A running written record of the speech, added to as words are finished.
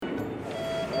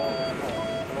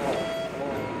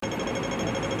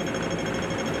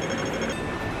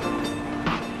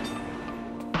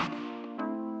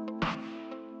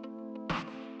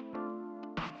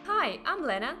I'm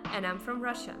Lena, and I'm from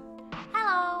Russia.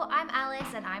 Hello, I'm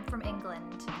Alice and I'm from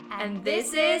England. And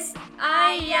this is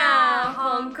Aya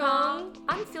Hong Kong!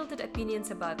 Unfiltered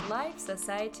opinions about life,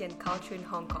 society, and culture in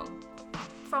Hong Kong.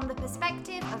 From the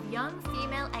perspective of young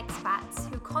female expats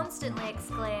who constantly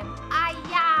exclaim,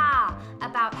 Aya!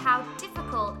 about how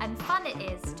difficult and fun it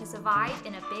is to survive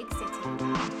in a big city.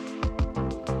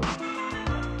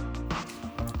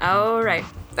 Alright.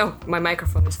 Oh, my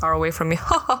microphone is far away from me.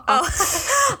 All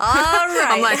right.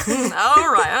 I'm like,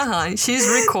 alright, she's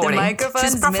recording. The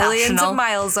microphone's She's millions of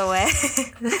miles away.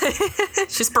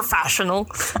 She's professional.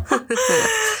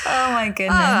 Oh my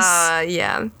goodness.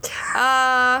 Yeah.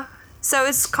 So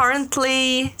it's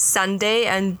currently Sunday,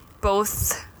 and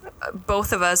both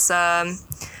of us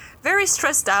very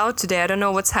stressed out today. I don't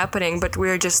know what's happening, but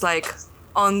we're just like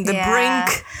on the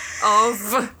brink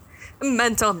of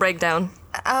mental breakdown.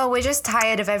 Oh, we're just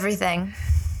tired of everything.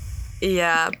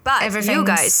 Yeah, but you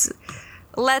guys,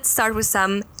 let's start with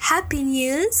some happy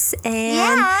news.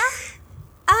 And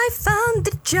I found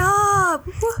the job.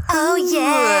 Woo-hoo. Oh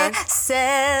yeah,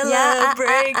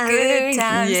 celebrate good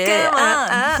times. Come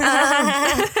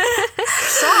on.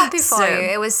 So happy for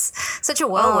you. It was such a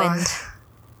whirlwind.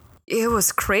 It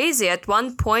was crazy. At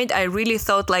one point, I really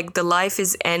thought like the life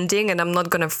is ending and I'm not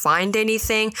going to find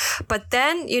anything. But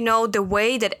then, the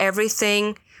way that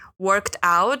everything worked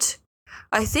out,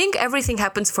 I think everything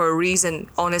happens for a reason,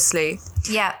 honestly.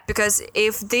 Yeah. Because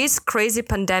if this crazy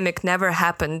pandemic never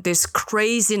happened, this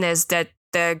craziness that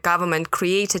the government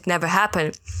created never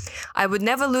happened, I would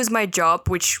never lose my job,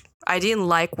 which I didn't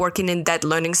like working in that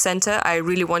learning center. I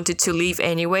really wanted to leave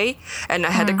anyway, and I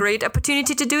had a great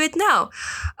opportunity to do it now.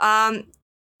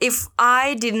 If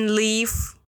I didn't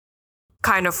leave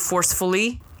kind of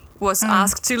forcefully, was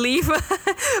asked to leave,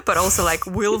 but also like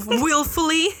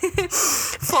willfully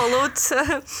followed.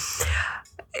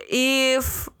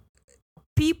 If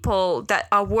people that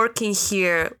are working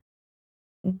here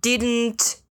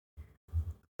didn't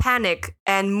panic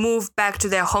and move back to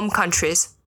their home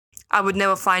countries, I would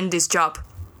never find this job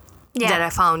that I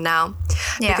found now.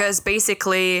 Yeah. Because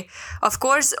basically, of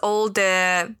course, all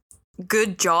the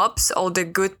good jobs, all the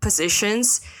good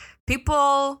positions,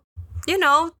 people,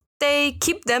 they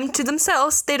keep them to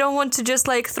themselves. They don't want to just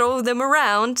like throw them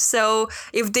around. So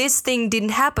if this thing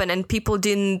didn't happen and people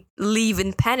didn't leave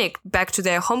in panic back to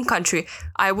their home country,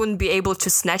 I wouldn't be able to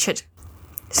snatch it.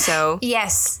 So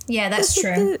yes. Yeah, that's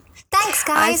true. Thanks,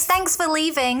 guys. Thanks for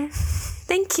leaving.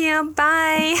 Thank you.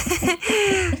 Bye.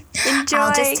 Enjoy.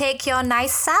 I'll just take your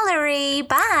nice salary.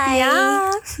 Bye.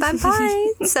 Yeah.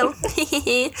 Bye-bye. So,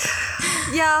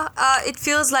 it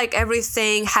feels like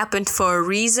everything happened for a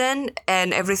reason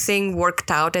and everything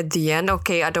worked out at the end.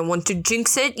 Okay, I don't want to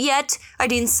jinx it yet. I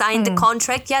didn't sign the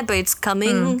contract yet, but it's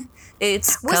coming.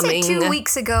 It's coming. Was it 2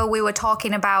 weeks ago we were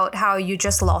talking about how you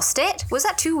just lost it? Was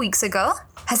that 2 weeks ago?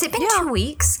 Has it been 2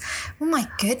 weeks? Oh my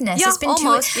goodness. Yeah, it's been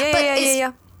almost. 2 weeks.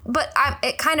 Yeah. But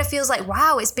it kind of feels like,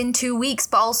 wow, it's been 2 weeks.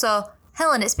 But also,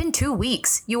 Helen, it's been 2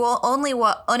 weeks. You only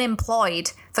were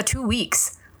unemployed for 2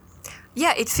 weeks.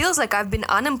 Yeah, it feels like I've been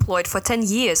unemployed for 10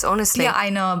 years, honestly. Yeah, I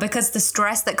know, because the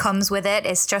stress that comes with it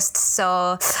is just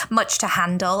so much to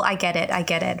handle. I get it.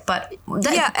 But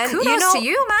kudos to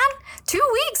you, man. 2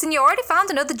 weeks and you already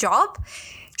found another job.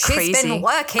 Crazy. She's been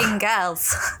working,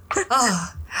 girls.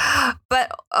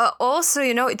 But also,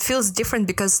 it feels different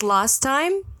because last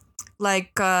time,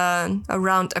 like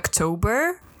around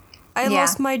October, I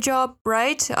lost my job,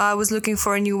 right? I was looking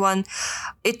for a new one.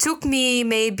 It took me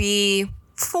maybe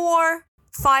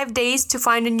 4-5 days to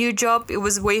find a new job. It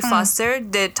was way faster.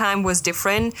 The time was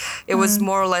different. It was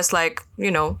more or less like,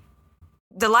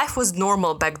 the life was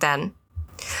normal back then.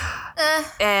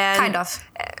 And kind of.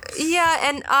 Yeah,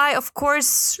 and I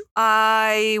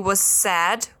was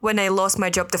sad when I lost my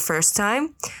job the first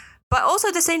time. But also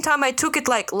at the same time, I took it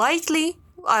like lightly.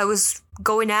 I was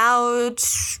going out,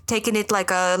 taking it like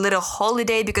a little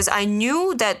holiday because I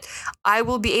knew that I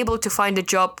will be able to find a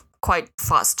job quite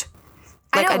fast.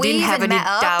 Like I didn't have any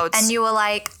doubts. And you were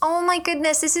like, oh my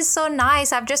goodness, this is so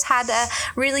nice. I've just had a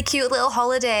really cute little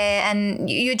holiday. And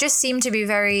you just seem to be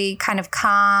very kind of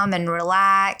calm and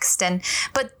relaxed.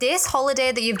 But this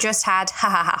holiday that you've just had,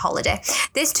 holiday,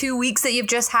 this 2 weeks that you've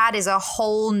just had is a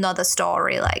whole nother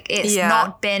story. Like it's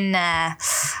not been,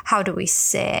 how do we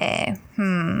say,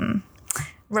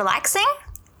 relaxing?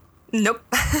 Nope.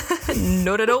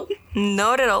 Not at all.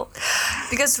 Not at all.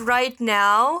 Because right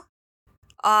now,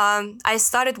 I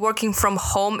started working from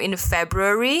home in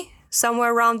February.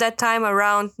 somewhere around that time,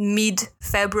 around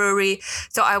mid-February.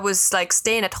 So I was like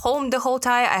staying at home the whole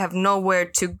time. I have nowhere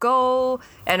to go,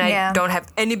 and I don't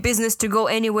have any business to go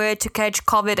anywhere to catch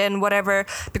COVID and whatever,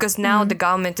 because now the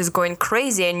government is going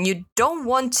crazy, and you don't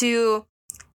want to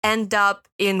end up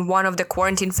in one of the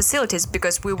quarantine facilities,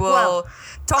 because we will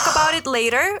talk about it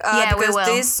later, because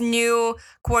these new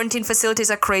quarantine facilities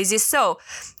are crazy. So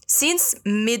since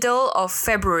middle of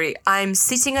February, I'm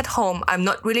sitting at home. I'm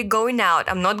not really going out.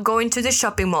 I'm not going to the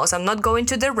shopping malls. I'm not going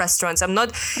to the restaurants. I'm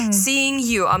not seeing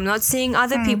you. I'm not seeing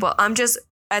other people. I'm just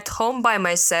at home by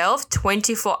myself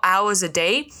 24 hours a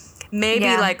day. Maybe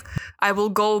like I will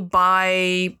go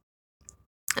buy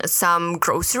some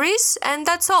groceries, and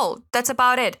that's all. That's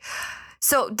about it.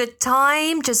 So the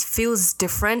time just feels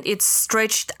different. It's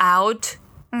stretched out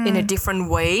in a different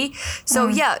way.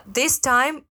 So this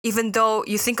time, even though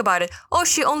you think about it,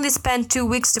 she only spent 2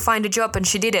 weeks to find a job and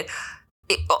she did it.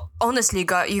 Honestly,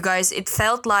 you guys, it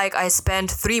felt like I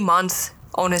spent 3 months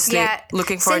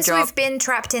looking for a job. Since we've been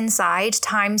trapped inside,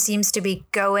 time seems to be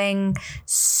going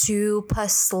super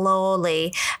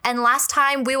slowly. And last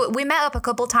time we met up a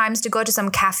couple times to go to some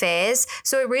cafes,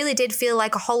 so it really did feel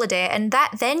like a holiday. And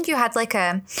then you had like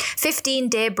a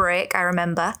 15-day break, I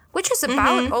remember, which is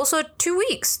about also 2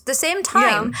 weeks, the same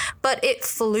time, but it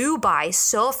flew by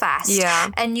so fast.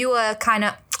 Yeah. And you were kind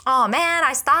of, oh man,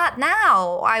 I start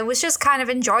now. I was just kind of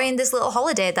enjoying this little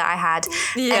holiday that I had.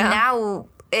 Yeah. And now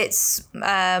it's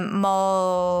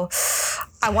more,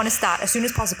 I want to start as soon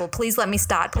as possible. Please let me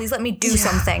start. Please let me do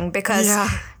something, because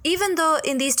even though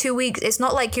in these 2 weeks, it's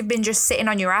not like you've been just sitting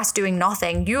on your ass doing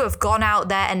nothing. You have gone out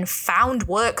there and found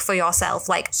work for yourself,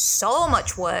 like so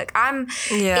much work. I'm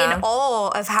in awe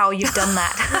of how you've done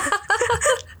that.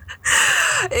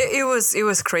 It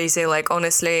was crazy. Like,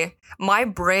 honestly, my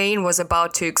brain was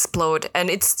about to explode, and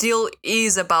it still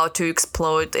is about to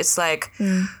explode. It's like,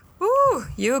 ooh,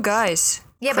 you guys.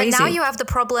 Yeah, crazy. But now you have the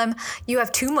problem, you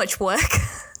have too much work.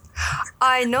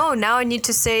 I know. Now I need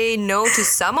to say no to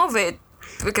some of it,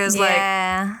 because like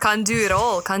can't do it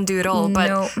all.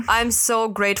 But I'm so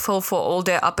grateful for all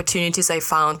the opportunities I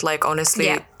found. Like, honestly.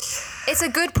 Yeah. It's a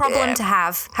good problem to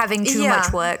have, having too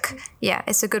much work. Yeah,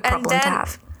 it's a good problem to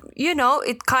have. You know,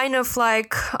 it kind of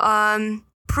like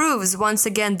proves once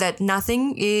again that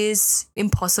nothing is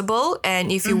impossible,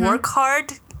 and if you work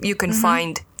hard, you can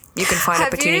find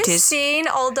opportunities. Have you seen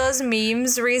all those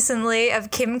memes recently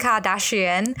of Kim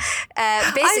Kardashian?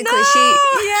 Basically,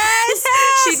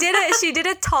 she did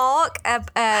a talk.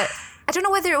 I don't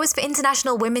know whether it was for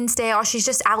International Women's Day or she's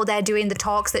just out there doing the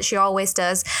talks that she always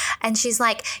does. And she's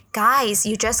like, guys,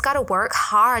 you just got to work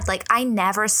hard. Like, I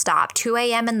never stop. 2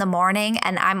 a.m. in the morning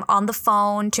and I'm on the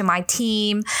phone to my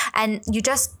team, and you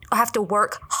just have to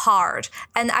work hard.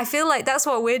 And I feel like that's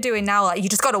what we're doing now. Like, you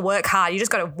just got to work hard. You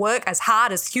just got to work as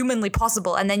hard as humanly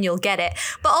possible, and then you'll get it.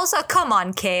 But also, come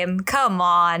on, Kim. Come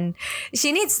on.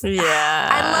 She needs... Yeah.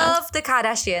 I love the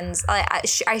Kardashians.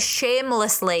 I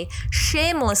shamelessly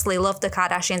love the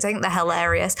Kardashians. I think they're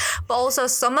hilarious. But also,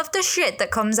 some of the shit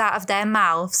that comes out of their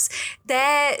mouths,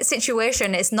 their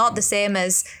situation is not the same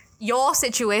as your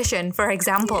situation, for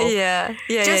example.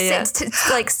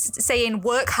 Saying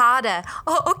work harder.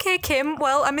 Oh, okay, Kim.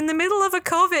 Well, I'm in the middle of a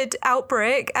COVID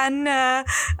outbreak, and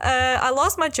I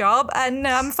lost my job, and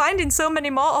I'm finding so many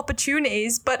more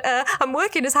opportunities, but I'm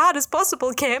working as hard as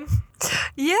possible, Kim.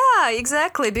 Yeah,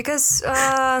 exactly. Because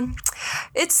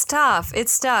it's tough.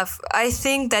 I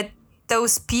think that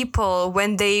those people,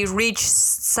 when they reach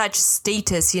such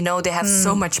status, you know, they have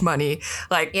so much money,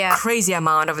 like crazy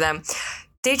amount of them.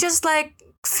 They just like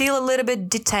feel a little bit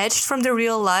detached from the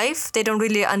real life. They don't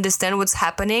really understand what's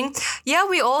happening. Yeah,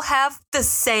 we all have the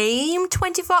same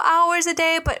 24 hours a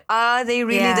day, but are they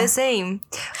really the same?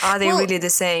 Really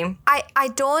the same? I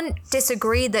don't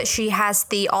disagree that she has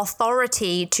the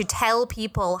authority to tell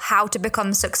people how to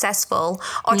become successful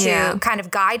or to kind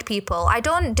of guide people. I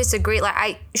don't disagree.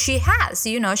 She has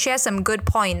some good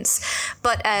points,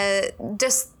 but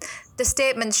just the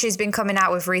statements she's been coming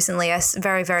out with recently are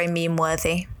very, very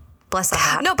meme-worthy. Bless her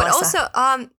heart. No, but also,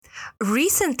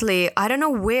 recently, I don't know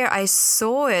where I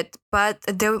saw it, but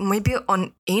there maybe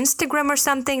on Instagram or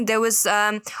something, there was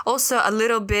also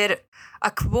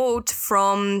a quote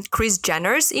from Kris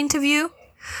Jenner's interview.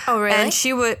 Oh, really? And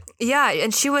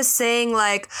she was saying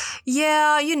like,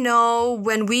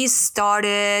 when we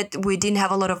started, we didn't have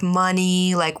a lot of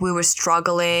money, like we were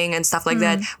struggling and stuff like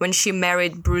that. When she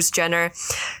married Bruce Jenner,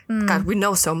 God, we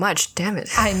know so much. Damn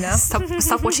it! I know.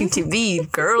 Stop watching TV,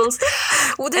 girls.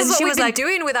 Well, this is what we've been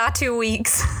doing with our 2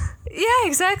 weeks. Yeah,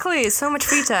 exactly. So much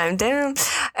free time. Damn.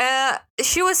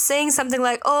 She was saying something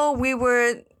like, "Oh, we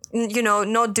were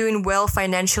not doing well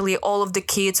financially, all of the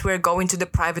kids were going to the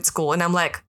private school. And I'm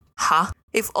like, huh?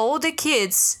 If all the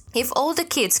kids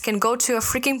can go to a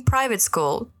freaking private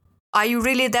school, are you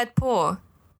really that poor?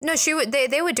 No,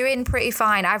 they were doing pretty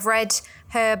fine. I've read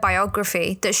her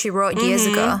biography that she wrote years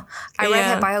ago. I read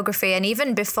her biography, and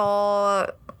even before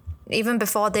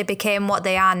they became what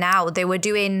they are now, they were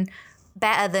doing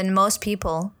better than most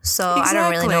people. So I don't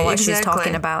really know what she's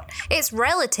talking about. It's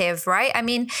relative, right? I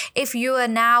mean, if you are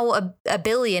now a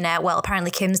billionaire, well, apparently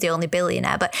Kim's the only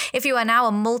billionaire, but if you are now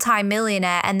a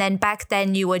multi-millionaire and then back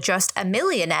then you were just a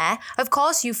millionaire, of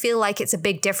course you feel like it's a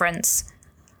big difference.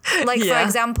 Like, for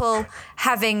example,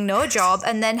 having no job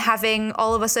and then having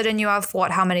all of a sudden you have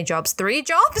how many jobs? 3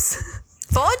 jobs?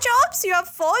 4 jobs? You have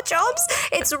 4 jobs?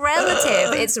 It's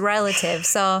relative. It's relative.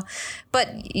 So,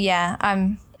 but yeah,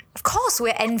 of course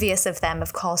we're envious of them.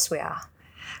 Of course we are.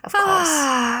 Of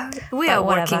course. We are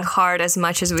working hard as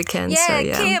much as we can. Yeah, so,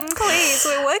 yeah. Kim, please,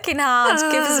 we're working hard.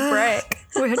 Give us a break.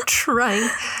 We're trying.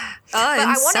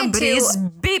 And somebody is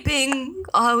beeping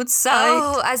outside.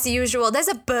 Oh, as usual. There's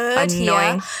a bird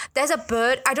here. There's a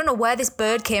bird. I don't know where this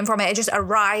bird came from. It just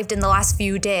arrived in the last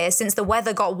few days since the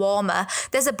weather got warmer.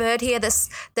 There's a bird here that's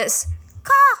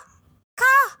caw,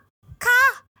 caw,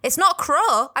 caw. It's not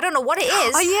crow. I don't know what it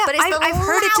is. Oh, yeah. But it's the I've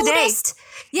heard it today.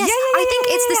 Yes, I think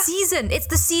it's the season. It's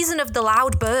the season of the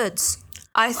loud birds.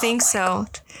 I think so.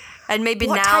 God. And maybe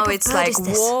What now type of it's bird like is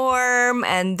this? warm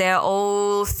and they're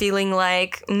all feeling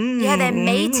like... Yeah, they're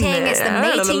mating. It's the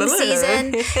mating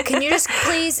season. Can you just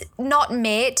please not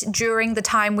mate during the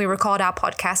time we record our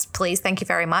podcast, please? Thank you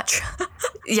very much.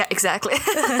 Yeah, exactly.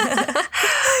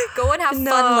 Go and have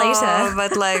fun later.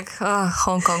 But like,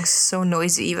 Hong Kong's so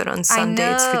noisy even on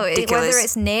Sunday. It's ridiculous. Whether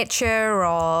it's nature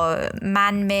or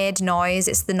man-made noise,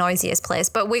 it's the noisiest place.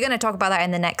 But we're going to talk about that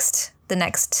in the next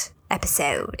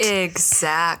episode.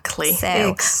 Exactly.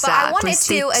 But I wanted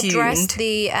to address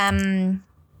the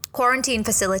quarantine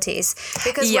facilities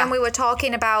because when we were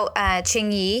talking about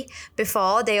Tsing Yi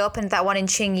before, they opened that one in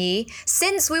Tsing Yi.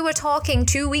 Since we were talking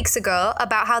 2 weeks ago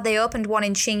about how they opened one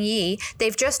in Tsing Yi,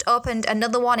 they've just opened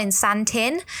another one in San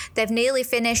Tin. They've nearly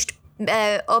finished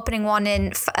opening one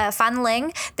in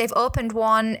Fanling. They've opened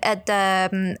one at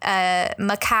the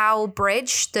Macau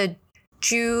Bridge, the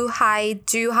Zhuhai,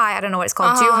 I don't know what it's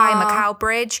called, Zhuhai Macau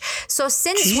Bridge. So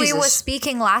since we were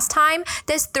speaking last time,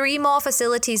 there's 3 more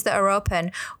facilities that are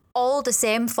open, all the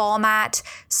same format.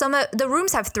 Some of the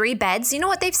rooms have 3 beds. You know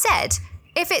what they've said?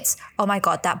 If it's, oh my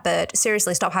God, that bird,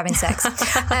 seriously, stop having sex.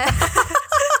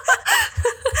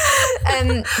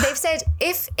 They've said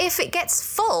if it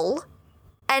gets full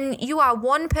and you are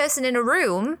one person in a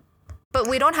room, but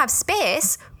we don't have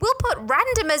space, we'll put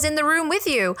randomers in the room with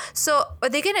you. So are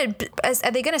they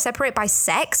gonna separate by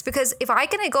sex? Because if I'm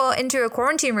gonna go into a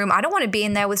quarantine room, I don't want to be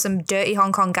in there with some dirty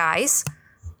Hong Kong guys.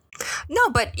 No,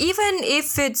 but even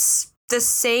if it's the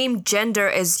same gender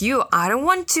as you, I don't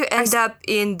want to end up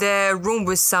in the room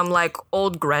with some like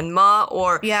old grandma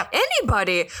or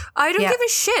anybody. I don't give a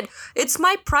shit. It's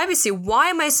my privacy. Why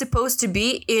am I supposed to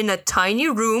be in a tiny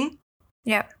room?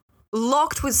 Yeah.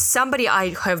 Locked with somebody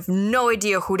I have no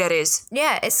idea who that is.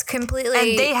 Yeah, it's completely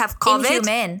and they have COVID.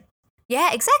 Inhumane.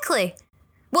 Yeah, exactly.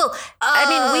 Well,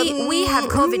 I mean, we have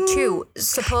COVID too,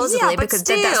 supposedly, because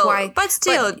that's why. But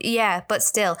still, but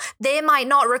still, they might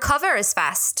not recover as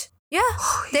fast. Yeah,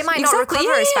 they might not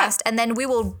recover as fast, and then we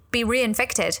will be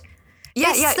reinfected.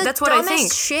 That's what I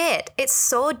think. Shit. It's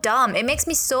so dumb. It makes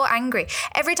me so angry.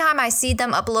 Every time I see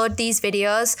them upload these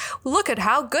videos, look at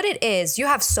how good it is. You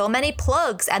have so many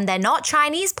plugs and they're not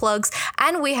Chinese plugs.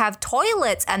 And we have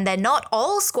toilets and they're not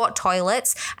all squat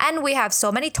toilets. And we have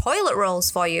so many toilet rolls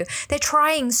for you. They're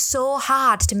trying so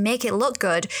hard to make it look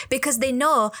good because they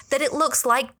know that it looks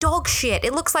like dog shit.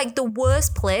 It looks like the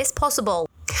worst place possible.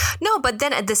 No, but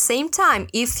then at the same time,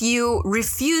 if you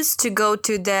refuse to go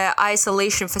to the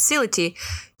isolation facility,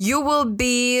 you will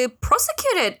be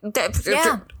prosecuted.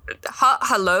 Yeah.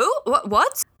 Hello?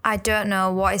 What? I don't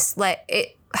know what it's like.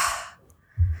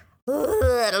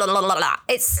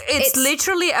 It's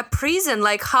literally a prison.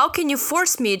 Like, how can you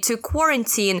force me to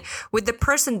quarantine with the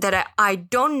person that I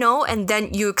don't know, and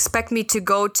then you expect me to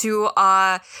go to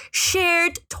a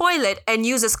shared toilet and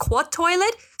use a squat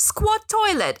toilet? Squat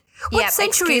toilet. What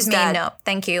century is that? No,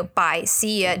 thank you. Bye.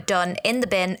 See ya. Done. In the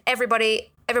bin. Everybody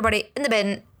in the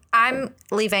bin. I'm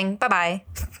leaving. Bye-bye.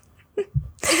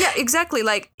 Yeah, exactly.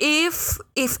 Like if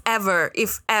ever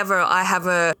I have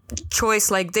a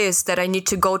choice like this that I need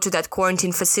to go to that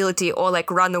quarantine facility or like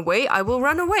run away, I will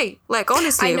run away. Like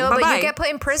honestly, I know, bye-bye. But you get put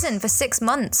in prison for 6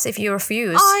 months if you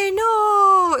refuse. I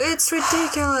know, it's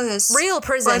ridiculous. Real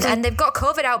prison, and they've got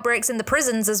COVID outbreaks in the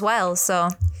prisons as well. So,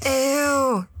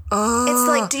 ew. It's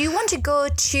like, do you want to go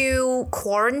to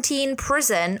quarantine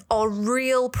prison or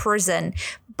real prison?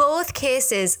 Both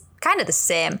cases kind of the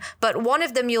same, but one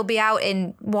of them you'll be out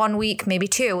in 1 week, maybe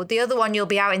 2. The other one you'll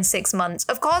be out in 6 months.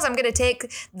 Of course, I'm going to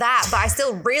take that, but I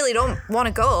still really don't want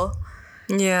to go.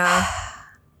 Yeah.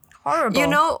 Horrible. You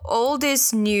know, all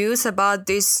this news about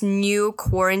these new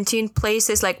quarantine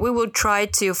places, like we will try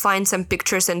to find some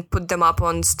pictures and put them up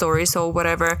on stories or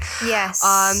whatever. Yes.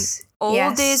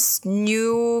 All these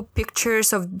new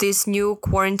pictures of these new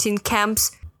quarantine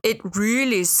camps, it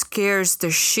really scares the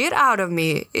shit out of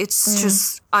me. It's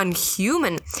just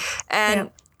unhuman. And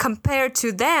compared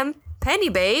to them, Penny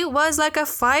Bay was like a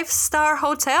 5-star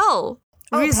hotel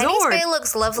resort. Penny's Bay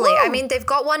looks lovely. Woo. I mean, they've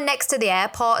got one next to the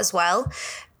airport as well.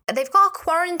 They've got a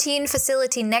quarantine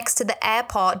facility next to the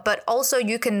airport, but also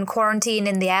you can quarantine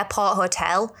in the airport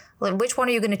hotel. Like, which one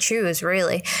are you going to choose,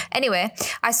 really? Anyway,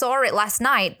 I saw it last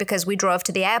night because we drove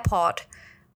to the airport,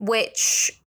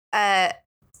 which I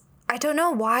don't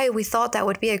know why we thought that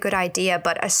would be a good idea,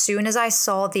 but as soon as I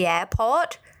saw the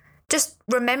airport, just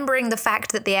remembering the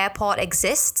fact that the airport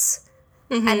exists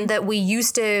and that we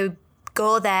used to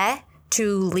go there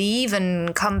to leave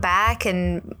and come back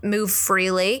and move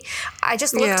freely, I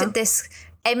just looked at this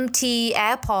empty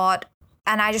airport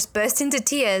and I just burst into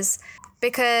tears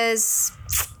because,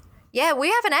 yeah, we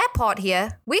have an airport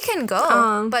here. We can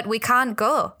go, but we can't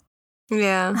go.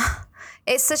 Yeah.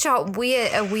 It's such a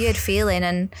weird feeling.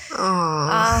 And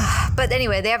but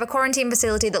anyway, they have a quarantine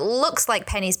facility that looks like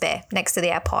Penny's Bay next to the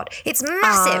airport. It's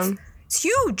massive. It's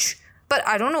huge. But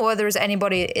I don't know whether there's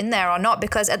anybody in there or not,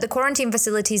 because at the quarantine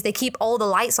facilities, they keep all the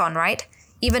lights on, right?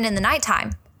 Even in the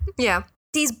nighttime. Yeah.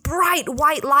 These bright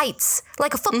white lights,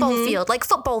 like a football field, like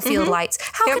football field lights.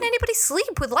 How can anybody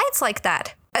sleep with lights like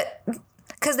that?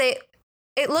 Because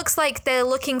it looks like they're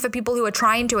looking for people who are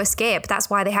trying to escape. That's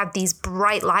why they have these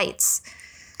bright lights.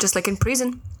 Just like in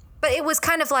prison. But it was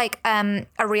kind of like a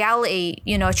reality,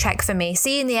 check for me.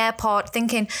 Seeing the airport,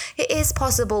 thinking, it is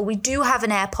possible. We do have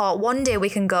an airport. One day we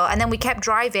can go. And then we kept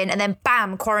driving and then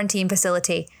bam, quarantine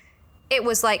facility. It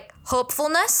was like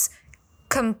hopefulness,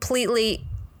 completely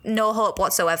no hope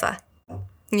whatsoever.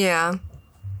 Yeah.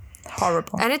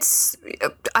 Horrible. And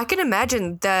I can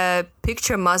imagine the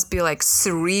picture must be like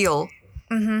surreal.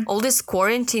 All these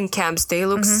quarantine camps, they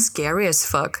look scary as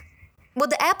fuck. Well,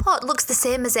 the airport looks the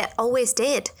same as it always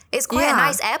did. It's quite a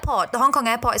nice airport. The Hong Kong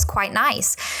airport is quite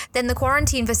nice. Then the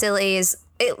quarantine facility is...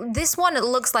 This one, it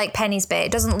looks like Penny's Bay.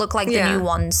 It doesn't look like the new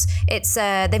ones. It's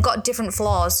they've got different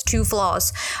floors, 2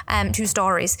 floors, 2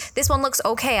 stories. This one looks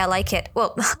okay. I like it.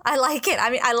 Well, I like it. I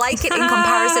mean, I like it in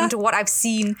comparison to what I've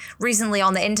seen recently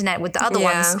on the internet with the other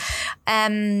ones.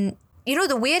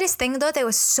 The weirdest thing, though, there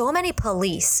were so many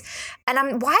police.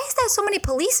 And why is there so many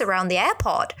police around the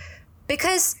airport?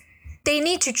 Because... they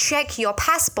need to check your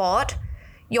passport,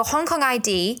 your Hong Kong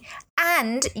ID,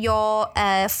 and your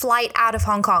flight out of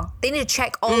Hong Kong. They need to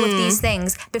check all of these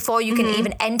things before you can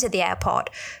even enter the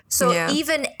airport. So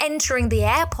even entering the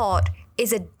airport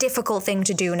is a difficult thing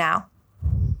to do now.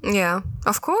 Yeah,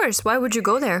 of course. Why would you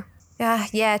go there?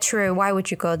 Yeah, true. Why would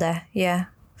you go there? Yeah.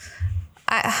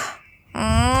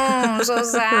 So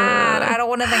sad. I don't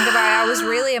want to think about it. I was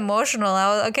really emotional. I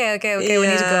was okay, we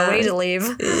need to go. We need to leave.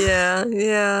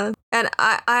 Yeah. And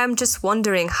I'm just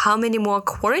wondering how many more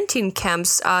quarantine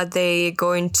camps are they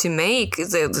going to make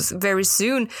very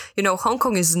soon? Hong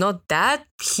Kong is not that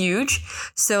huge.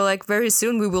 So like very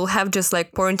soon we will have just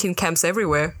like quarantine camps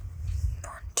everywhere.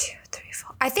 1, 2, 3,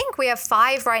 4. I think we have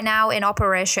 5 right now in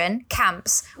operation,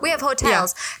 camps. We have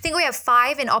hotels. I think we have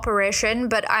 5 in operation,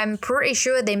 but I'm pretty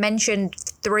sure they mentioned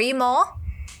 3 more.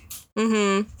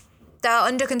 That are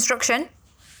under construction.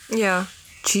 Yeah.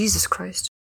 Jesus Christ.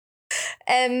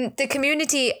 The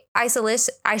community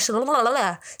isolation,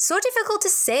 so difficult to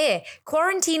say.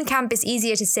 Quarantine camp is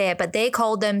easier to say, but they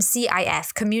call them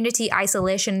CIF, Community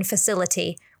Isolation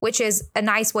Facility, which is a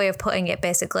nice way of putting it,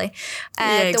 basically.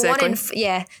 Exactly.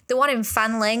 The one in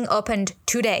Fanling opened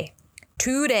today.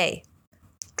 Woohoo,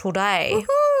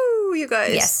 you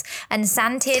guys. Yes, and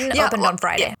Santin opened on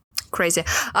Friday. Yeah. Crazy.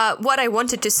 What I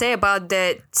wanted to say about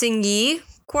the Tsingyi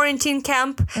quarantine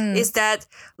camp is that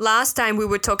last time we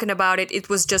were talking about it, it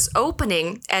was just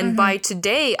opening. And by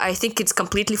today, I think it's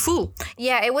completely full.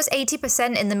 Yeah, it was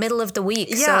 80% in the middle of the week.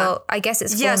 Yeah. So I guess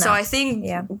it's full now. So I think,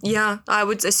 I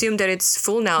would assume that it's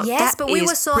full now. Yes, but we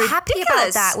were so happy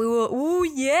about that. We were,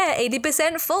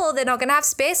 80% full. They're not going to have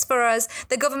space for us.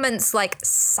 The government's like,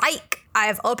 psych. I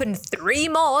have opened 3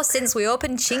 more since we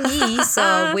opened Qingyi,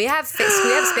 so we have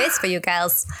space for you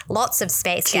girls. Lots of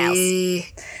space, girls.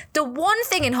 The one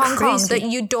thing in Hong Kong that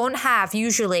you don't have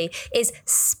usually is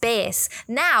space.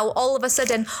 Now, all of a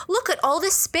sudden, look at all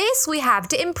this space we have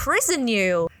to imprison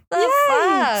you.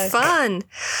 Yay, fun.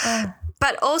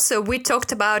 But also, we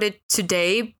talked about it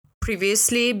today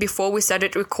previously before we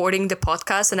started recording the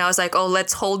podcast, and I was like, oh,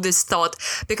 let's hold this thought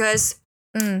because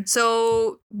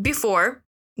so before,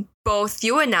 both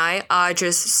you and I are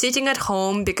just sitting at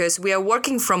home because we are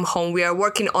working from home. We are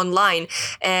working online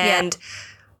and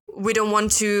we don't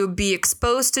want to be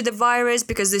exposed to the virus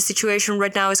because the situation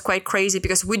right now is quite crazy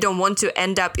because we don't want to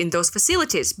end up in those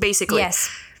facilities, basically. Yes.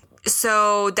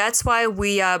 So that's why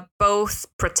we are both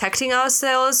protecting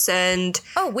ourselves and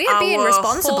we are being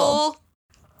responsible.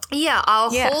 Our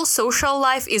whole social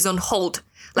life is on hold.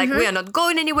 Like we are not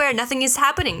going anywhere. Nothing is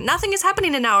happening. Nothing is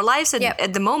happening in our lives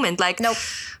at the moment. Like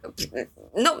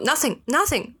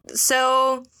nothing.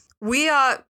 So we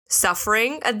are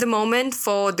suffering at the moment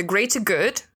for the greater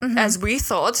good, as we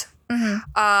thought.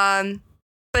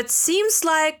 But seems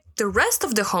like the rest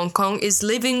of the Hong Kong is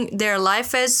living their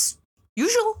life as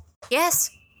usual. Yes.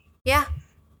 Yeah.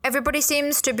 Everybody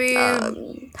seems to be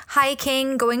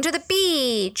hiking, going to the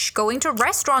beach, going to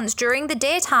restaurants during the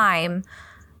daytime.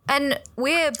 And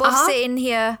we're both sitting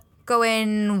here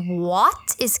going,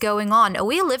 what is going on? Are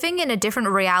we living in a different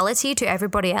reality to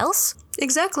everybody else?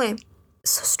 Exactly.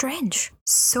 So strange.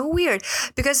 So weird.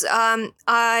 Because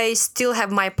I still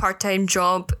have my part-time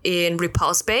job in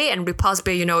Repulse Bay. And Repulse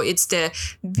Bay, it's the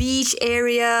beach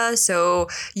area. So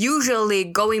usually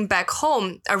going back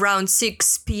home around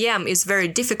 6 p.m. is very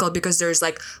difficult because there's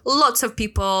like lots of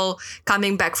people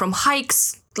coming back from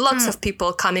hikes. Lots of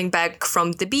people coming back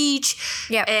from the beach.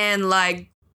 Yep. And like,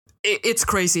 it's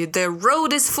crazy. The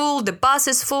road is full. The bus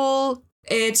is full.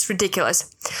 It's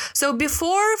ridiculous. So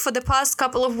before, for the past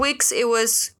couple of weeks, it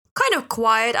was kind of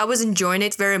quiet. I was enjoying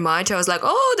it very much. I was like,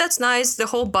 oh, that's nice. The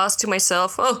whole bus to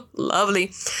myself. Oh,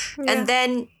 lovely. Yeah. And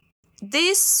then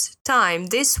this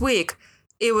week,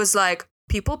 it was like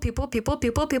people.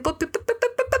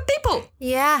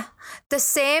 Yeah. The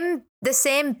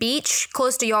same beach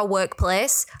close to your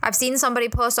workplace. I've seen somebody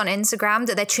post on Instagram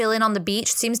that they're chilling on the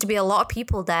beach. Seems to be a lot of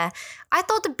people there. I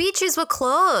thought the beaches were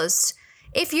closed.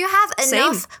 If you have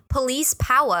enough police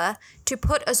power to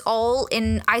put us all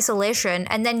in isolation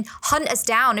and then hunt us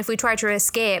down if we try to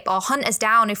escape or hunt us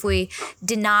down if we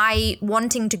deny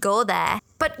wanting to go there,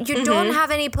 but you don't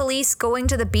have any police going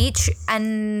to the beach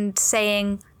and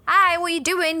saying, hi, what are you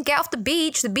doing? Get off the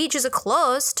beaches are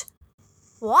closed.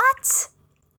 What?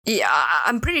 Yeah,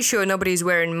 I'm pretty sure nobody's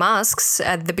wearing masks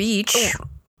at the beach.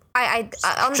 I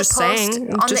on the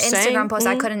Instagram post,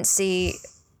 I couldn't see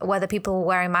whether people were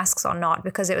wearing masks or not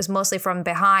because it was mostly from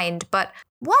behind. But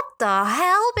what the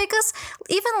hell? Because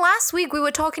even last week we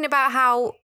were talking about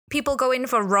how people go in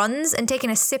for runs and taking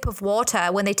a sip of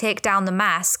water when they take down the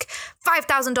mask,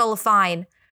 $5,000 fine.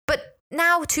 But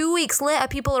now 2 weeks later,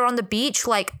 people are on the beach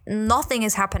like nothing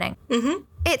is happening.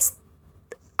 It's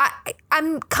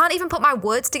I can't even put my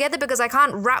words together because I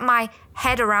can't wrap my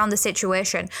head around the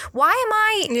situation. Why am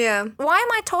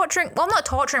I torturing? Well, I'm not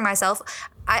torturing myself.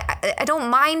 I don't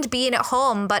mind being at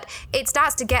home, but it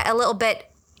starts to get a little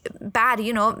bit bad,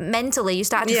 mentally. You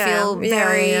start to feel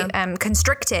very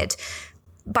constricted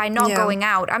by not going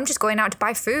out. I'm just going out to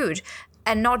buy food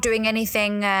and not doing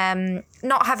anything,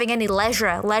 not having any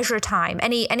leisure time,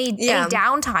 any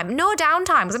downtime. No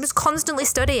downtime because I'm just constantly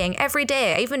studying every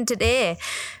day, even today.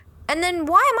 And then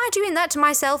why am I doing that to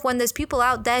myself when there's people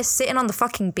out there sitting on the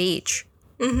fucking beach?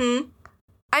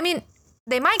 I mean,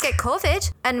 they might get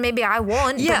COVID and maybe I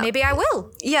won't, but maybe I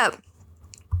will. Yeah.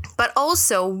 But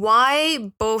also,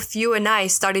 why both you and I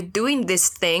started doing this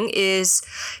thing is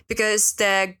because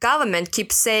the government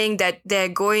keeps saying that they're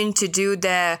going to do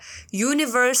the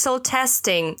universal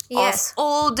testing of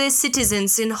all the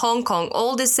citizens in Hong Kong,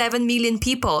 all the 7 million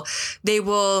people. They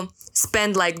will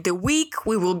spend like the week,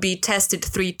 we will be tested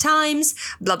 3 times,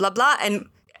 blah, blah, blah. And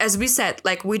as we said,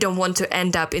 like, we don't want to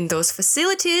end up in those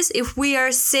facilities if we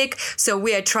are sick. So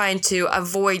we are trying to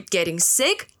avoid getting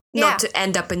sick. Not to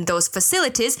end up in those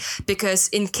facilities because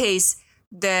in case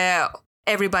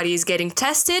everybody is getting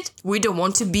tested, we don't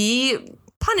want to be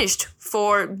punished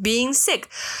for being sick.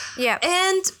 Yeah.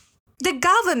 And the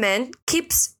government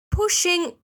keeps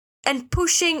pushing and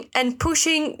pushing and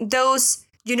pushing those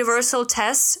universal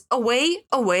tests away.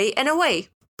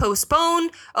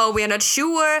 Postpone. Oh, we are not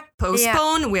sure.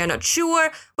 Postpone. We are not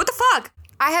sure. What the fuck?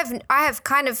 I have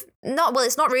kind of not, well,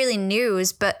 it's not really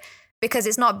news, but because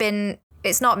it's not been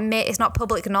it's not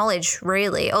public knowledge,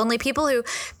 really. Only people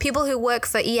who work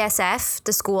for ESF,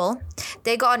 the school,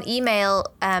 they got an email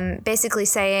basically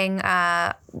saying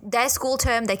their school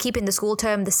term, they're keeping the school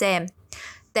term the same.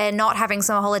 They're not having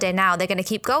summer holiday now. They're going to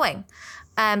keep going.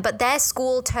 But their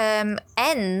school term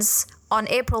ends on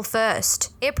April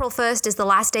 1st. April 1st is the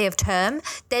last day of term.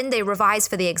 Then they revise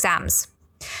for the exams.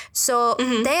 So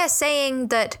they are saying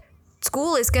that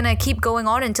school is going to keep going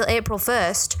on until April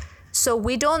 1st. So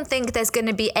we don't think there's going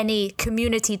to be any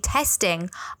community testing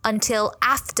until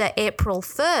after April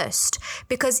 1st,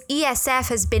 because ESF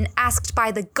has been asked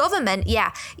by the government.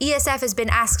 Yeah, ESF has been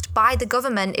asked by the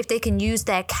government if they can use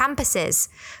their campuses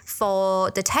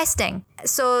for the testing.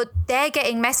 So they're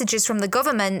getting messages from the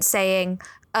government saying,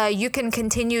 you can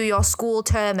continue your school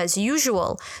term as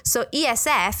usual. So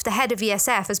ESF, the head of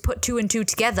ESF, has put 2 and 2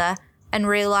 together and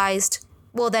realized,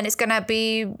 well, then it's going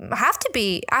to have to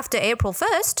be after April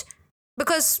 1st.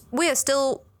 Because we are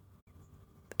still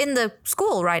in the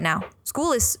school right now.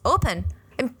 School is open.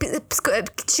 And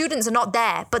students are not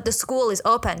there, but the school is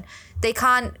open. They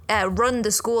can't run the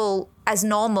school as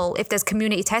normal if there's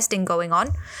community testing going on.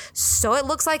 So it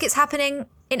looks like it's happening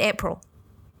in April,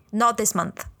 not this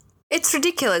month. It's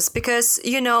ridiculous because,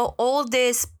 all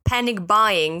this panic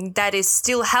buying that is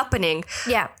still happening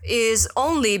is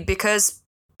only because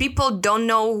people don't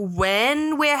know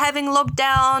when we're having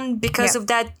lockdown because of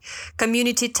that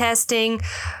community testing.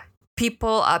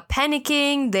 People are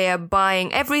panicking. They are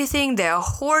buying everything. They are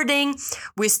hoarding.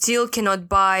 We still cannot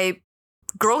buy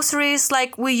groceries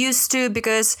like we used to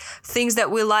because things that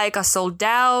we like are sold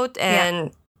out and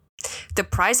the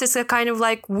prices are kind of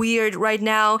like weird right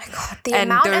now. God, the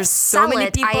amount of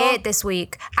salad I ate this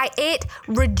week. I ate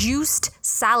reduced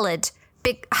salad.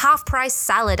 Big half-price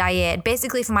salad I ate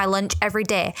basically for my lunch every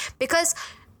day, because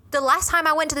the last time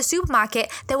I went to the supermarket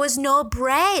there was no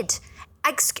bread.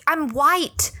 I'm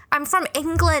white. I'm from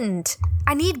England.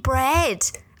 I need bread.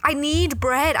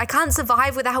 I can't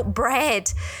survive without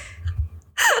bread.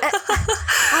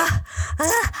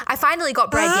 I finally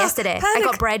got bread yesterday. Panic. I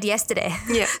got bread yesterday.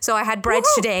 Yeah. So I had bread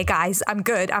today, guys. I'm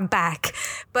good. I'm back.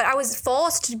 But I was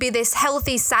forced to be this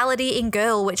healthy salad eating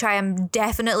girl, which I am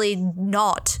definitely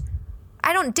not.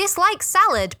 I don't dislike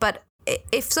salad, but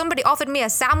if somebody offered me a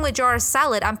sandwich or a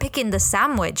salad, I'm picking the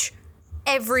sandwich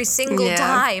every single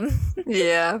time.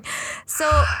 Yeah.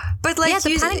 So, but like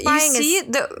the panic buying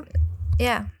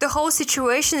the whole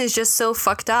situation is just so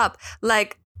fucked up.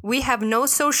 Like, we have no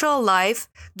social life.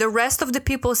 The rest of the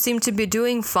people seem to be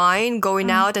doing fine,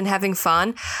 going out and having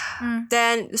fun.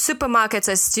 Then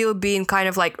supermarkets are still being kind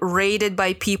of like raided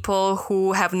by people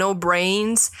who have no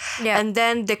brains. Yeah. And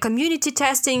then the community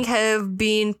testing have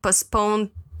been postponed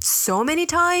so many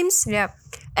times. Yeah.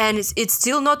 And it's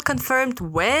still not confirmed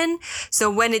when.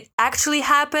 So when it actually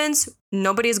happens,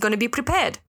 nobody is going to be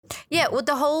prepared. Yeah, well,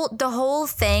 the whole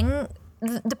thing,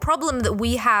 the problem that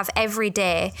we have every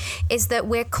day is that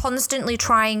we're constantly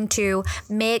trying to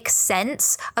make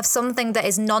sense of something that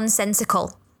is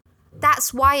nonsensical.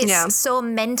 That's why it's so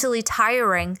mentally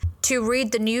tiring to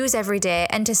read the news every day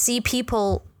and to see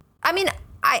people. I mean,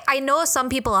 I know some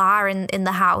people are in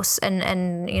the house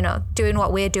and doing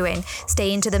what we're doing,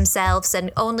 staying to themselves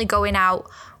and only going out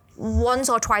once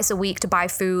or twice a week to buy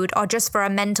food or just for a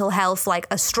mental health, like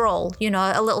a stroll,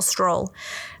 a little stroll.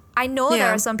 I know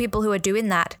there are some people who are doing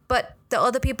that, but the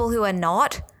other people who are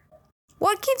not,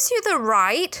 what gives you the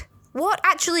right? What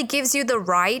actually gives you the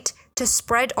right to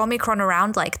spread Omicron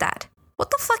around like that? What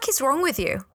the fuck is wrong with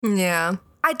you? Yeah.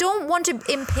 I don't want to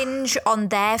impinge on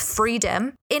their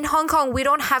freedom. In Hong Kong, we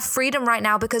don't have freedom right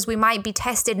now because we might be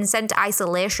tested and sent to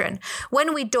isolation.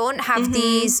 When we don't have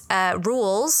these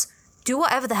rules, do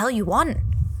whatever the hell you want.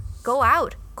 Go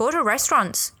out. Go to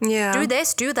restaurants. Yeah. Do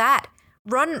this, do that.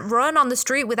 Run on the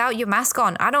street without your mask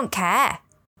on. I don't care.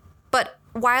 But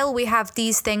while we have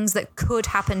these things that could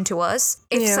happen to us,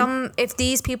 if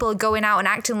these people are going out and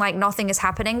acting like nothing is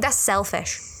happening, that's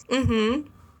selfish. Mm-hmm.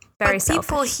 Very but selfish.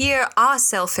 People here are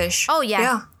selfish. Oh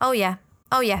yeah. Oh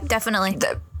yeah, definitely.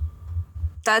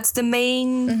 That's the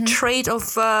main trait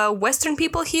of Western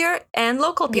people here and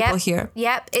local people here.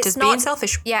 Yep. It's just not being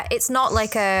selfish. Yeah, it's not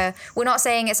like we're not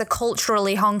saying it's a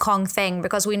culturally Hong Kong thing,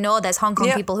 because we know there's Hong Kong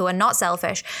people who are not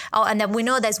selfish. Oh, and then we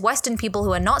know there's Western people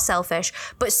who are not selfish.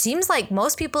 But it seems like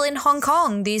most people in Hong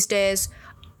Kong these days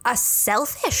are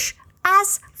selfish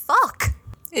as fuck.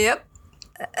 Yep.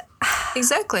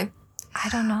 Exactly. I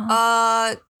don't know.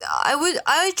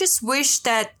 I just wish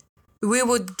that we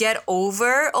would get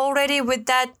over already with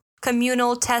that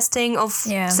communal testing of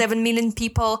 7 million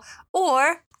people,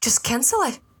 or just cancel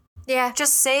it. Yeah.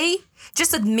 Just say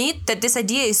Just admit that this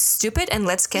idea is stupid and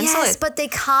let's cancel Yes, it. but they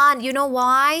can't. You know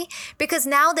why? Because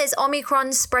now there's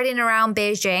Omicron spreading around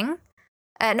Beijing.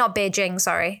 Not Beijing,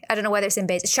 sorry. I don't know whether it's in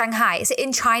Beijing. Shanghai. It's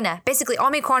in China. Basically,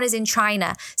 Omicron is in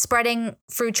China, spreading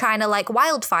through China like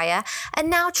wildfire. And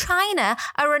now China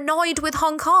are annoyed with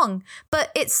Hong Kong. But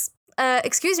it's,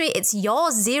 it's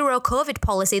your zero COVID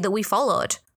policy that we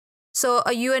followed. So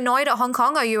are you annoyed at Hong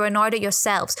Kong or are you annoyed at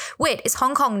yourselves? Wait, is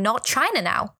Hong Kong not China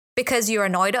now? Because you're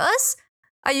annoyed at us?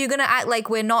 Are you going to act like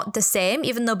we're not the same,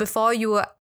 even though before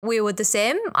we were the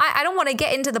same? I don't want to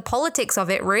get into the politics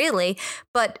of it, really.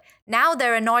 But now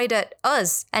they're annoyed at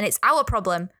us and it's our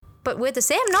problem. But we're the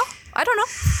same, no? I don't know.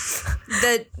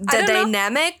 The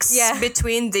dynamics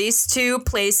between these two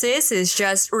places is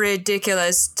just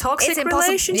ridiculous. Toxic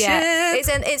relationship. Yeah.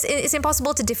 It's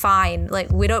impossible to define.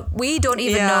 Like we don't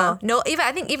even know. No,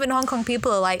 I think even Hong Kong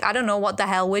people are like, I don't know what the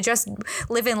hell. We're just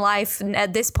living life. And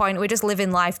at this point, we're just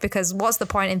living life because what's the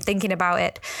point in thinking about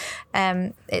it?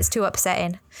 It's too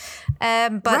upsetting.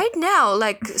 But right now,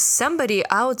 like somebody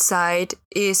outside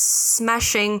is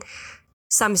smashing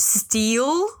some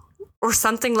steel or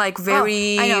something like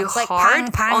very like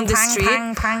hard pang, on the pang, street.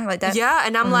 pang, pang, like that. Yeah,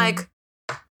 and I'm like,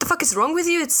 the fuck is wrong with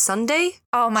you? It's Sunday.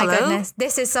 Oh my Hello? goodness.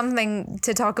 This is something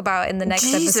to talk about in the next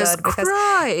Jesus episode because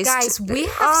Christ. guys, we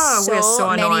have we're so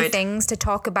many annoyed. things to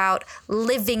talk about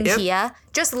living here,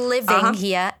 just living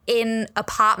here in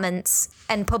apartments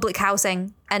and public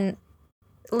housing and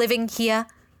living here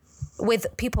with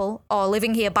people or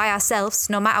living here by ourselves,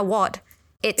 no matter what.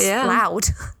 It's loud.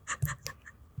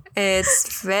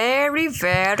 It's very,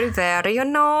 very, very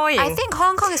annoying. I think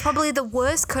Hong Kong is probably the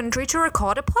worst country to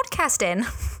record a podcast in,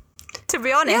 to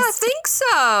be honest.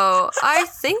 Yeah, I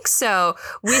think so.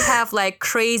 We have like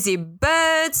crazy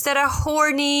birds that are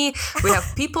horny. We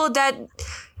have people that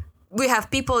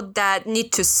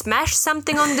need to smash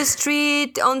something on the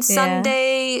street on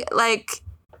Sunday. Like,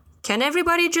 can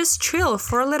everybody just chill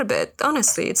for a little bit?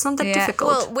 Honestly, it's not that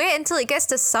difficult. Well, wait until it gets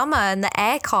to summer and the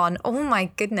aircon. Oh my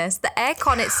goodness, the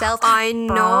aircon itself. I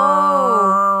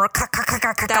know.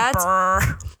 That's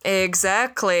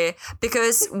exactly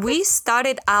because we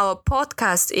started our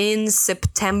podcast in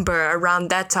September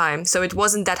around that time, so it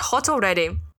wasn't that hot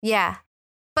already. Yeah,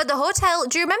 but the hotel.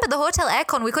 Do you remember the hotel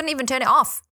aircon? We couldn't even turn it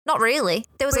off. Not really.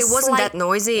 There was. But it wasn't that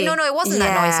noisy. No, it wasn't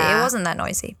that noisy. It wasn't that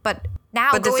noisy. But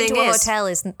now going to a hotel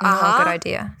is not a good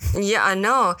idea. Yeah, I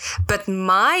know. But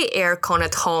my aircon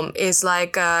at home is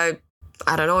like, I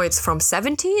don't know, it's from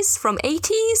 70s, from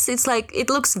 80s. It's like, it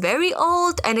looks very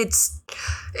old and it's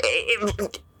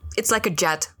like a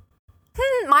jet.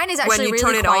 Mine is actually when you really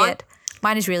turn it quiet.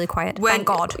 Mine is really quiet. Thank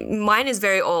God. Mine is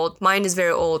very old. When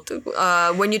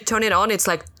you turn it on, it's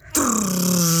like...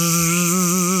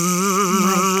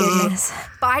 My goodness.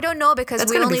 But I don't know because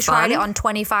we only tried it on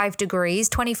 25 degrees.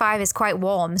 25 is quite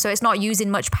warm, so it's not using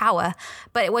much power.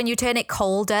 But when you turn it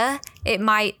colder, it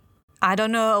might, I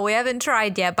don't know. We haven't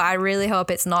tried yet, but I really hope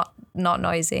it's not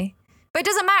noisy. But it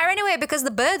doesn't matter anyway because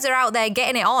the birds are out there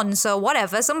getting it on, so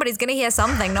whatever. Somebody's going to hear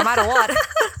something no matter what.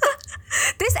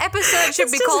 This episode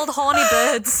should be called Horny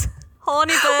Birds.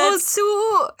 Horny birds.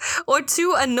 Or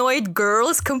two annoyed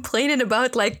girls complaining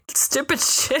about like stupid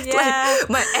shit. Yeah. Like,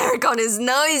 my aircon is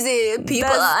noisy.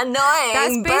 People are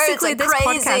annoying. That's basically birds are this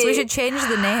crazy. podcast. We should change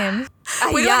the name.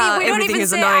 We don't even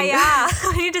say annoying. aya.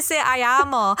 We need to say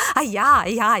ayamo. Aya,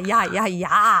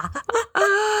 ya.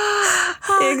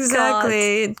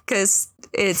 Exactly. Because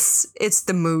it's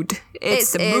the mood. It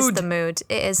is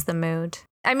the mood.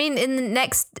 I mean, in the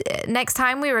next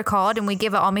time we record and we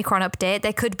give an Omicron update,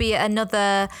 there could be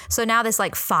another. So now there's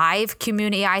like 5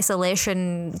 community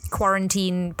isolation,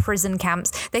 quarantine, prison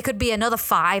camps. There could be another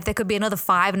 5. There could be another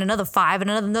 5 and another 5 and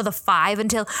another 5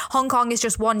 until Hong Kong is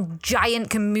just one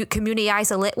giant community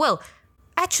isolation. Well,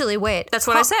 actually, wait. That's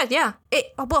what I said. Yeah.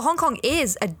 Well, Hong Kong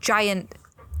is a giant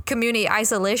community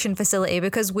isolation facility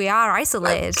because we are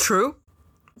isolated. True.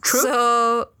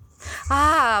 So,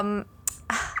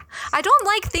 I don't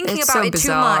like thinking about it too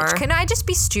much. Can I just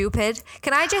be stupid?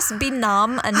 Can I just be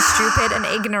numb and stupid and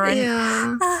ignorant?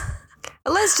 Yeah.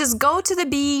 Let's just go to the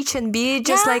beach and be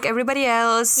just like everybody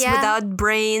else without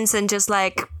brains and just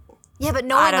like... Yeah, but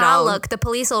knowing our luck, the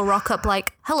police will rock up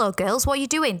like, hello, girls, what are you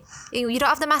doing? You don't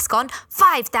have the mask on?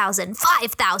 5,000.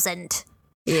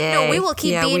 Yeah. No, we will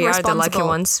keep being responsible. We are the lucky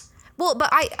ones. Well,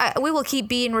 but we will keep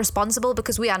being responsible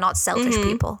because we are not selfish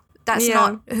people. That's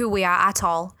not who we are at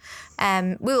all.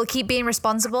 We will keep being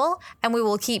responsible and we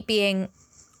will keep being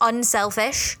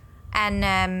unselfish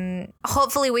and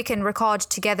hopefully we can record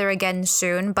together again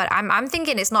soon. But I'm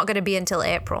thinking it's not going to be until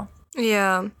April.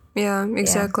 Yeah,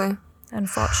 exactly. Yeah,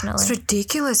 unfortunately. It's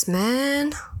ridiculous,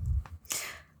 man.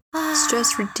 It's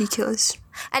just ridiculous.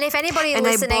 And if anybody And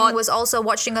I listening bought- was also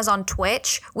watching us on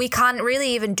Twitch, we can't really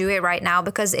even do it right now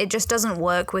because it just doesn't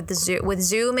work with the Zoom. With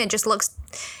Zoom, it just looks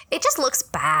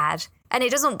bad, and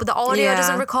the audio Yeah.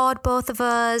 doesn't record both of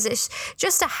us. It's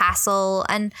just a hassle,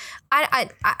 and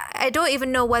I don't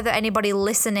even know whether anybody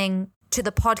listening to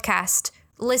the podcast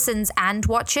listens and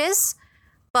watches,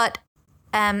 but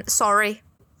sorry,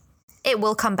 it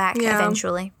will come back Yeah.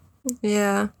 eventually.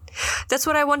 Yeah. That's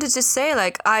what I wanted to say.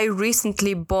 Like, I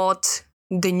recently bought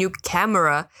the new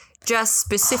camera just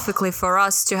specifically for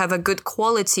us to have a good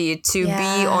quality, to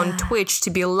be on Twitch, to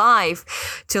be live,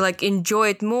 to like enjoy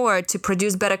it more, to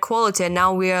produce better quality. And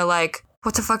now we are like,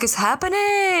 what the fuck is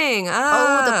happening?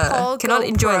 the poor cannot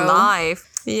enjoy GoPro. live.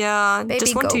 Yeah. Baby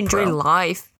just want to enjoy GoPro.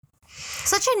 life.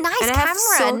 Such a nice And I have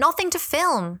camera, nothing to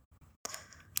film.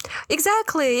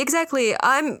 Exactly.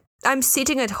 I'm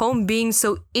sitting at home being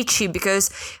so itchy because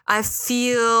I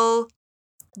feel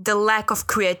the lack of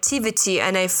creativity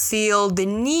and I feel the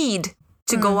need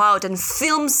to go out and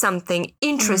film something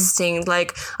interesting.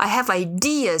 Like, I have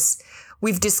ideas.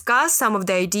 We've discussed some of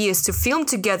the ideas to film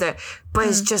together, but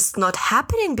it's just not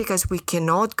happening because we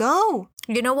cannot go.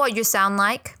 You know what you sound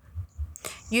like?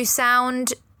 You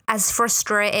sound as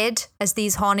frustrated as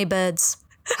these horny birds.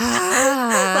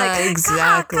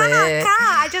 Exactly.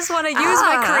 I just want to use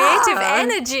my creative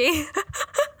energy.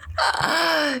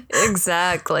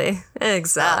 Exactly.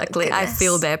 I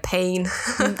feel their pain.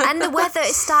 And the weather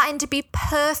is starting to be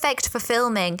perfect for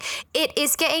filming. It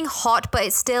is getting hot, but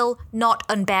it's still not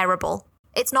unbearable.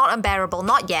 It's not unbearable,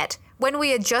 not yet. When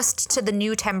we adjust to the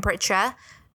new temperature,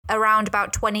 around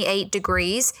about 28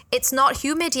 degrees, it's not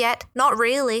humid yet, not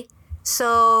really.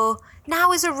 So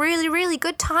now is a really, really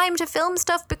good time to film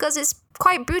stuff because it's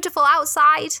quite beautiful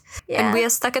outside. Yeah. And we are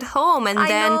stuck at home, and I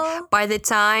then know. by the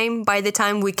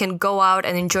time we can go out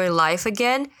and enjoy life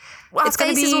again, Our it's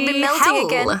gonna faces be will be melting hell.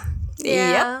 again.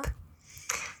 Yeah. Yep.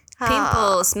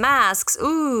 Pimples, masks.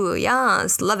 Ooh,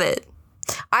 yes, love it.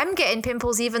 I'm getting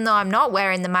pimples even though I'm not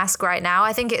wearing the mask right now.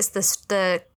 I think it's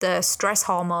the stress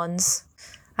hormones.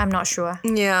 I'm not sure.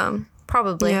 Yeah.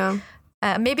 Probably. Yeah.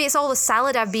 Maybe it's all the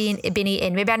salad I've been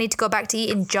eating. Maybe I need to go back to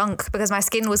eating junk because my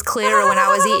skin was clearer when I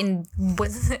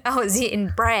was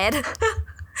eating bread.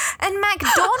 And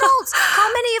McDonald's. How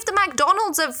many of the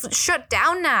McDonald's have shut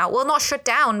down now? Well, not shut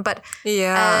down, but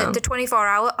Yeah. the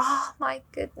 24-hour. Oh my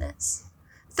goodness.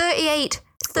 38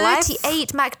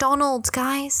 Life- McDonald's,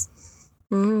 guys.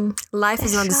 Life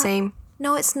is not the same.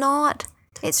 No, it's not.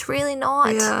 It's really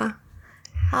not. Yeah.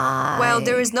 Well,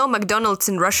 there is no McDonald's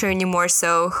in Russia anymore,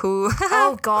 so who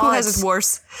Oh, God. who has it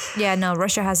worse? Yeah, no,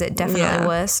 Russia has it definitely Yeah.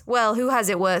 worse. Well, who has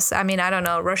it worse? I mean, I don't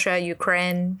know. Russia,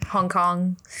 Ukraine, Hong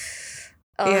Kong.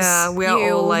 Us, Yeah, we are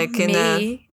you, all, like, in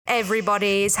me.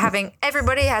 Everybody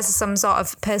has some sort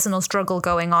of personal struggle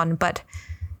going on, but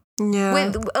Yeah.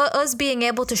 with us being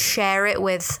able to share it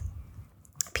with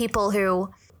people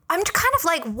who I'm kind of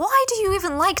like, why do you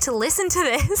even like to listen to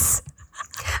this?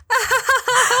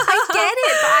 I get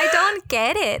it, but I don't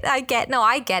get it. I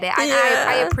get it. And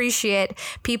I appreciate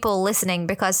people listening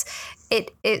because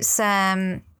it's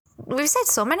we've said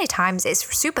so many times, it's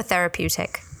super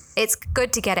therapeutic. It's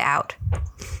good to get it out.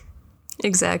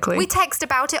 Exactly. We text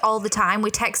about it all the time. We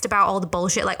text about all the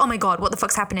bullshit, like, oh my God, what the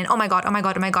fuck's happening? Oh my God. Oh my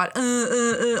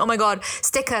God.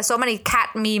 Sticker, so many cat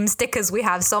meme stickers we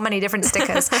have, so many different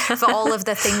stickers for all of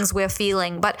the things we're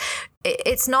feeling. But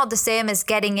it's not the same as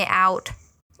getting it out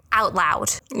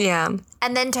loud. Yeah.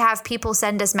 And then to have people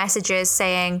send us messages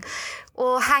saying,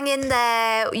 oh, hang in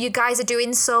there. You guys are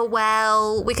doing so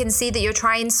well. We can see that you're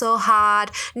trying so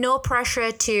hard. No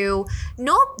pressure to...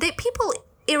 people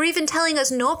are even telling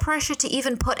us no pressure to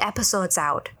even put episodes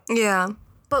out. Yeah.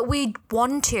 But we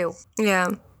want to Yeah.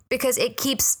 because it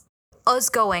keeps us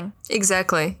going.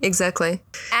 Exactly. It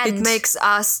And- makes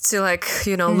us to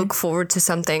look forward to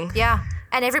something. Yeah.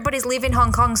 And everybody's leaving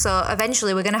Hong Kong, so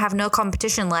eventually we're going to have no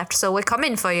competition left. So we're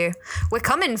coming for you. We're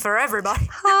coming for everybody.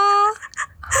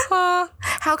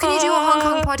 How can you do a Hong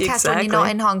Kong podcast when you're not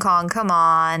in Hong Kong? Come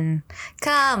on.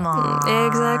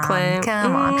 Exactly.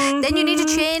 Come on. Then you need to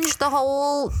change the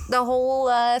whole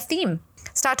theme.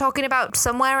 Start talking about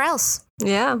somewhere else.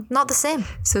 Yeah. Not the same.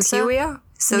 So here we are.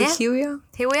 yeah. Here we are.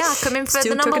 Here we are, coming for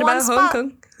Still the number talking one about spot. Hong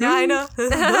Kong. Yeah, I know.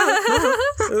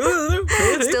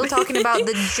 Still talking about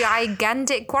the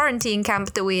gigantic quarantine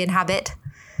camp that we inhabit.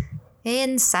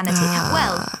 Insanity.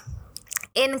 Well,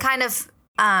 in kind of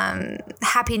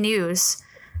happy news,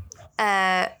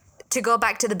 to go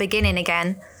back to the beginning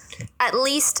again, at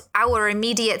least our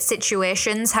immediate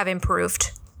situations have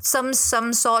improved. Some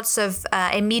sorts of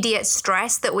immediate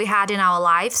stress that we had in our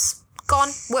lives, gone.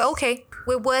 We're okay.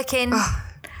 We're working.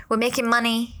 We're making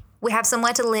money. We have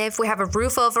somewhere to live. We have a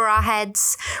roof over our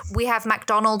heads. We have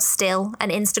McDonald's still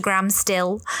and Instagram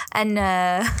still and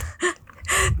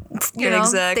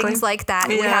things like that.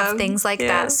 Yeah. We have things like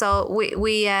that. So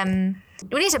we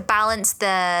need to balance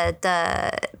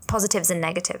the positives and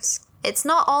negatives. It's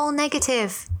not all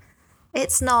negative.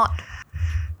 It's not.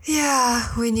 Yeah,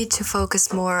 we need to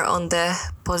focus more on the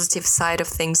positive side of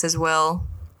things as well.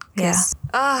 Because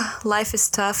life is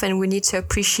tough and we need to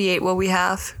appreciate what we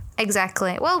have.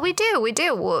 Exactly. Well, we do.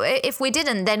 If we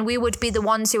didn't, then we would be the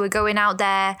ones who are going out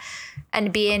there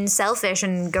and being selfish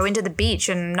and going to the beach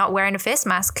and not wearing a face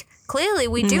mask. Clearly,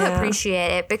 we do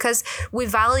appreciate it because we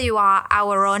value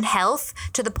our own health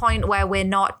to the point where we're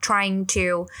not trying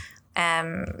to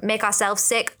make ourselves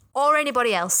sick or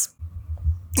anybody else.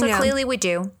 So clearly we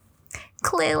do.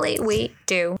 Clearly we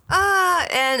do.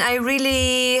 And I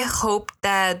really hope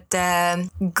that the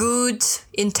good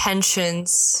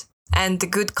intentions and the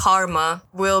good karma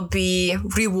will be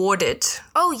rewarded.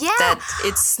 Oh, yeah. That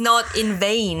it's not in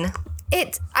vain.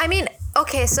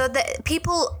 Okay, so the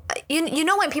people, you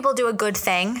know when people do a good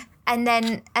thing and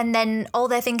then all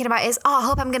they're thinking about is, I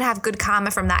hope I'm going to have good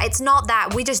karma from that. It's not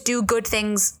that. We just do good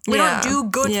things. We don't do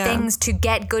good things to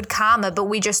get good karma, but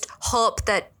we just hope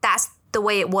that that's the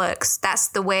way it works. That's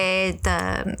the way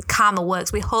the karma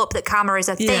works. We hope that karma is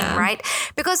a thing, right?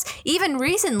 Because even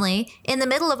recently, in the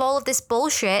middle of all of this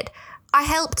bullshit, I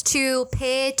helped to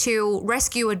pay to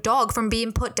rescue a dog from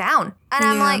being put down. And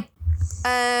I'm like,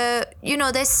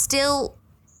 there's still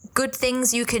good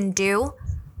things you can do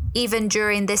even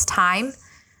during this time.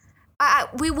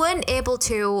 We weren't able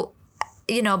to,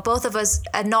 both of us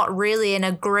are not really in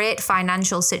a great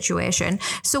financial situation.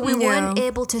 So we weren't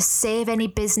able to save any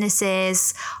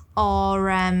businesses or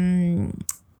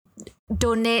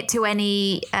donate to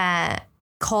any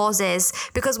causes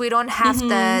because we don't have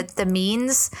the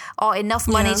means or enough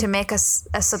money to make a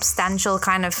substantial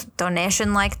kind of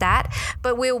donation like that.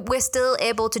 But we're still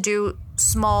able to do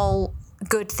small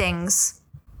good things,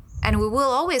 and we will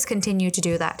always continue to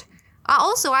do that.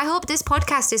 Also, I hope this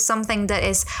podcast is something that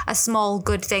is a small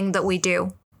good thing that we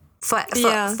do for it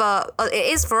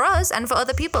is for us and for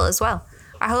other people as well.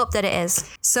 I hope that it is.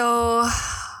 So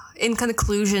in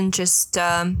conclusion, just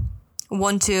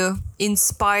want to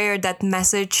inspire that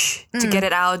message to get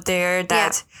it out there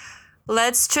that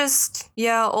let's just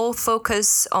all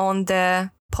focus on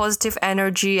the positive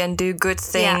energy and do good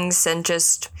things and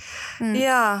just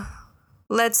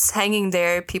let's hang in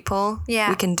there, people.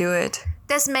 We can do it.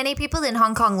 There's many people in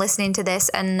Hong Kong listening to this,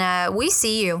 and we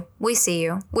see you. We see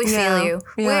you. We feel you.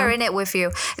 We're in it with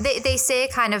you. They say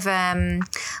kind of,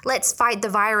 let's fight the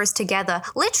virus together.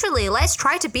 Literally, let's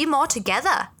try to be more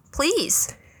together.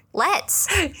 Please. Let's.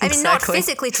 I mean, not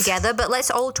physically together, but let's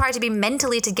all try to be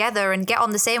mentally together and get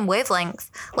on the same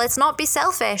wavelength. Let's not be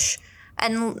selfish.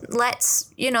 And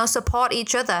let's, support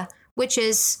each other, which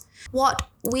is what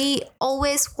we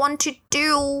always want to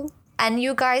do. And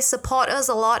you guys support us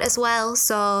a lot as well.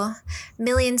 So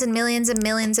millions and millions and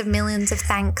millions of millions of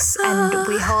thanks. And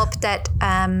we hope that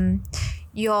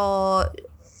you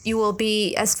will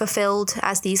be as fulfilled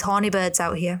as these horny birds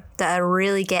out here that are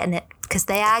really getting it. Because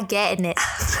they are getting it.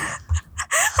 I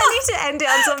need to end it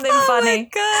on something funny.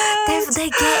 Oh my God. They're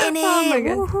getting it. Oh my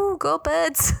God. Woohoo, go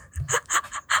birds.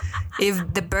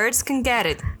 If the birds can get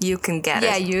it, you can get it.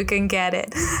 Yeah, you can get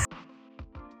it.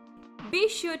 Be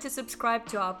sure to subscribe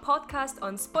to our podcast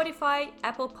on Spotify,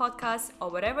 Apple Podcasts, or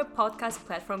whatever podcast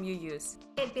platform you use.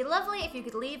 It'd be lovely if you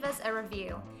could leave us a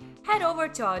review. Head over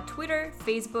to our Twitter,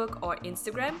 Facebook, or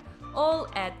Instagram, all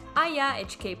at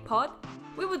ayahkpod.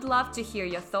 We would love to hear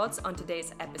your thoughts on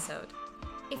today's episode.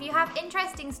 If you have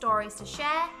interesting stories to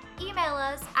share, email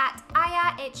us at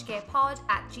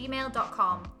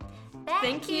ayahkpod@gmail.com.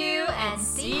 Thank you and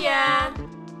see ya!